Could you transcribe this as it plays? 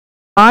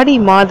ஆடி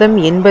மாதம்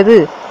என்பது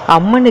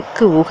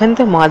அம்மனுக்கு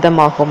உகந்த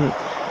மாதமாகும்.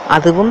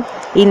 அதுவும்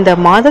இந்த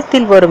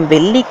மாதத்தில் வரும்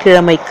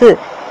வெள்ளிக்கிழமைக்கு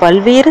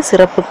பல்வேறு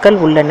சிறப்புகள்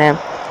உள்ளன.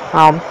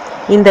 ஆம்,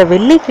 இந்த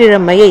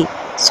வெள்ளிக்கிழமையை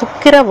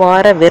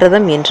சுக்கிரவார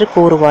விரதம் என்று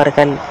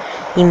கூறுவார்கள்.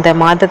 இந்த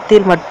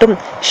மாதத்தில் மட்டும்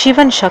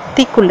சிவன்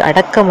சக்திக்குள்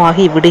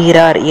அடக்கமாகி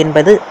விடுகிறார்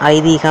என்பது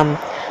ஐதீகம்.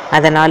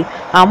 அதனால்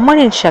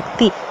அம்மனின்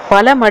சக்தி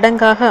பல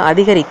மடங்காக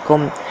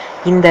அதிகரிக்கும்.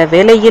 இந்த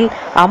வேளையில்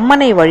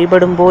அம்மனை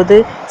வழிபடும் போது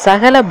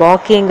சகல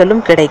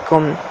பாக்கியங்களும்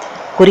கிடைக்கும்.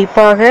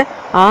 குறிப்பாக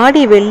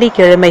ஆடி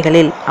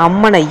வெள்ளிக்கிழமைகளில்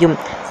அம்மனையும்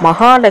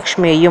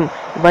மகாலட்சுமியையும்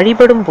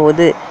வழிபடும்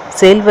போது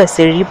செல்வ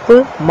செழிப்பு,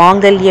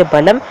 மாங்கல்ய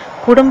பலம்,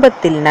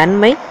 குடும்பத்தில்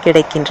நன்மை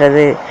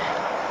கிடைக்கின்றது.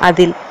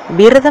 அதில்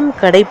விரதம்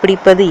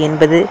கடைபிடிப்பது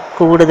என்பது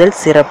கூடுதல்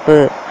சிறப்பு.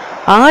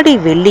 ஆடி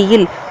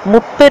வெள்ளியில்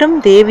முப்பெரும்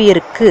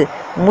தேவியருக்கு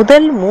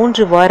முதல்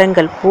 3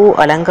 வாரங்கள் பூ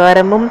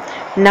அலங்காரமும்,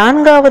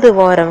 4வது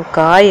வாரம்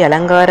காய்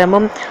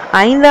அலங்காரமும்,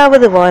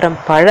 5வது வாரம்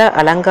பழ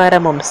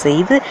அலங்காரமும்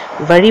செய்து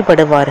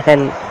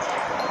வழிபடுவார்கள்.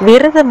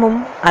 விரதமும்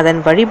அதன்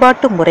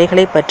வழிபாட்டு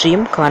முறைகளை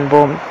பற்றியும்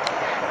காண்போம்.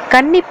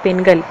 கன்னி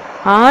பெண்கள்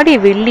ஆடி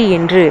வெள்ளி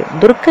என்று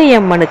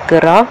துர்க்கையம்மனுக்கு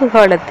ராகு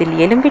காலத்தில்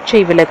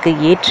எலும்பிச்சை விளக்கு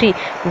ஏற்றி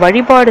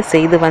வழிபாடு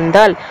செய்து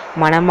வந்தால்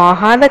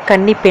மணமாகாத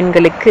கன்னி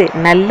பெண்களுக்கு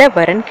நல்ல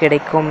வரன்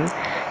கிடைக்கும்.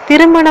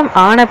 திருமணம்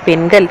ஆன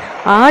பெண்கள்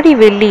ஆடி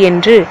வெள்ளி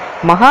என்று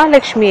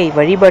மகாலட்சுமியை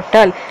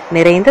வழிபட்டால்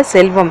நிறைந்த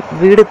செல்வம்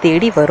வீடு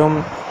தேடி வரும்.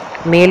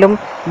 மேலும்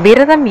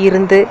விரதம்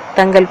இருந்து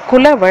தங்கள்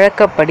குல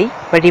வழக்கப்படி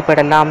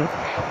வழிபடலாம்.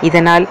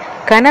 இதனால்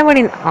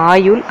கணவனின்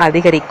ஆயுள்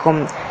அதிகரிக்கும்,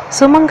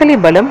 சுமங்கலி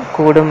பலம்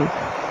கூடும்.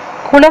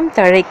 குலம்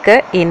தழைக்க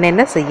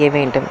என்னென்ன செய்ய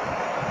வேண்டும்?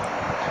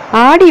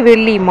 ஆடி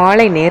வெள்ளி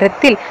மாலை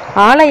நேரத்தில்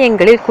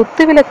ஆலயங்களில்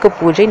குத்துவிளக்கு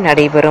பூஜை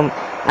நடைபெறும்.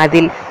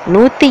 அதில்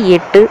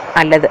 108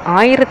 அல்லது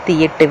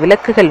 1008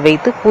 விளக்குகள்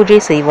வைத்து பூஜை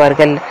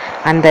செய்வார்கள்.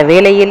 அந்த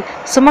வேளையில்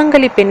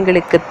சுமங்கலி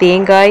பெண்களுக்கு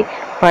தேங்காய்,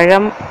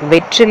 பழம்,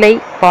 வெற்றிலை,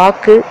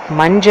 பாக்கு,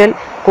 மஞ்சள்,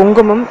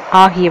 குங்குமம்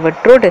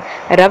ஆகியவற்றோடு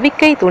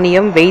ரவிக்கை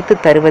துணியம் வைத்து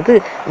தருவது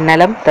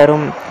நலம்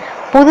தரும்.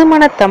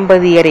 புதுமண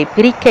தம்பதியரை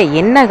பிரிக்க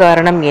என்ன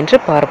காரணம் என்று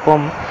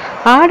பார்ப்போம்.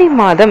 ஆடி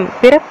மாதம்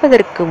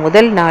பிறப்பதற்கு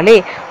முதல் நாளே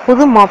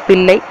புது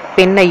மாப்பிள்ளை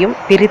பெண்ணையும்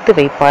பிரித்து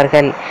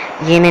வைப்பார்கள்.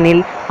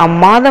 ஏனெனில்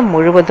அம்மாதம்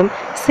முழுவதும்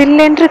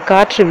சில்லென்று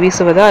காற்று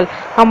வீசுவதால்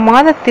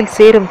அம்மாதத்தில்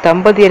சேரும்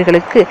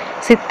தம்பதியர்களுக்கு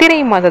சித்திரை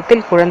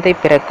மாதத்தில் குழந்தை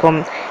பிறக்கும்.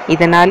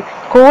 இதனால்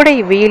கோடை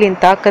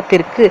வெயிலின்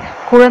தாக்கத்திற்கு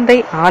குழந்தை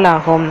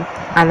ஆளாகும்.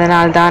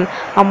 அதனால்தான்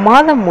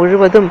அம்மாதம்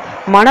முழுவதும்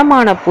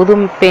மணமான புது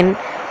பெண்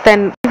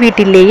தன்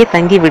வீட்டிலேயே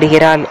தங்கி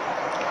விடுகிறாள்.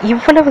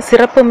 இவ்வளவு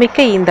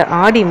சிறப்புமிக்க இந்த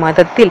ஆடி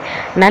மாதத்தில்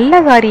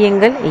நல்ல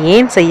காரியங்கள்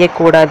ஏன்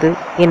செய்யக்கூடாது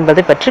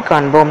என்பது பற்றி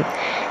காண்போம்.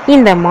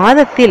 இந்த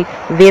மாதத்தில்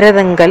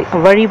விரதங்கள்,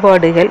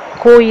 வழிபாடுகள்,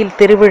 கோயில்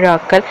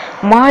திருவிழாக்கள்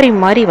மாறி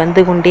மாறி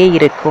வந்து கொண்டே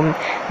இருக்கும்.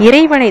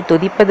 இறைவனை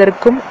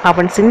துதிப்பதற்கும்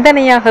அவன்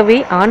சிந்தனையாகவே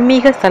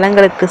ஆன்மீக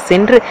ஸ்தலங்களுக்கு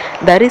சென்று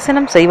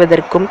தரிசனம்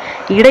செய்வதற்கும்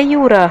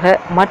இடையூறாக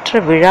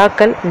மற்ற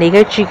விழாக்கள்,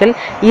 நிகழ்ச்சிகள்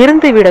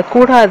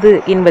இருந்துவிடக்கூடாது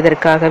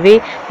என்பதற்காகவே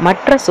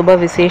மற்ற சுப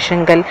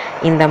விசேஷங்கள்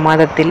இந்த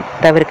மாதத்தில்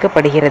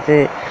தவிர்க்கப்படுகிறது.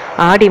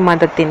 ஆடி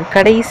மாதத்தின்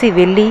கடைசி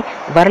வெள்ளி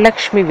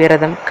வரலட்சுமி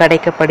விரதம்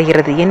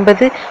கடைக்கப்படுகிறது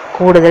என்பது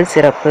கூடுதல்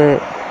சிறப்பு.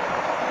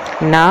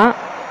 நான்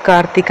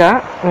கார்த்திகா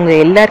உங்கள்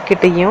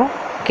எல்லார்கிட்டையும்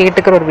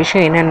கேட்டுக்கிற ஒரு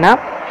விஷயம் என்னென்னா,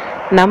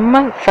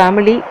 நம்ம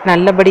ஃபேமிலி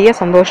நல்லபடியாக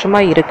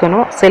சந்தோஷமாக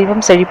இருக்கணும்,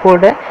 செல்வம்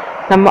செழிப்போட,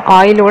 நம்ம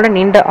ஆயுளோட,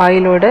 நீண்ட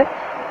ஆயுளோட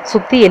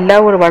சுற்றி எல்லா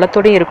ஒரு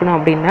வளத்தோடையும் இருக்கணும்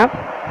அப்படின்னா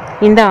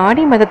இந்த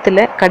ஆடி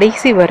மாதத்தில்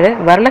கடைசி வர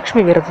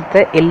வரலட்சுமி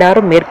விரதத்தை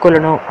எல்லாரும்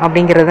மேற்கொள்ளணும்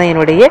அப்படிங்கிறது தான்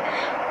என்னுடைய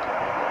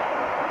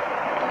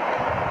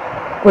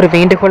ஒரு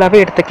வேண்டுகோளாகவே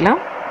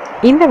எடுத்துக்கலாம்.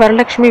 இந்த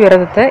வரலட்சுமி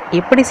விரதத்தை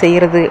எப்படி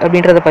செய்கிறது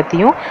அப்படின்றத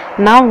பற்றியும்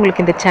நான்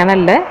உங்களுக்கு இந்த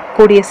சேனலில்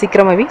கூடிய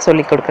சீக்கிரமாகவே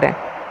சொல்லிக் கொடுக்குறேன்.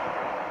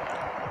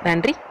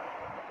 நன்றி.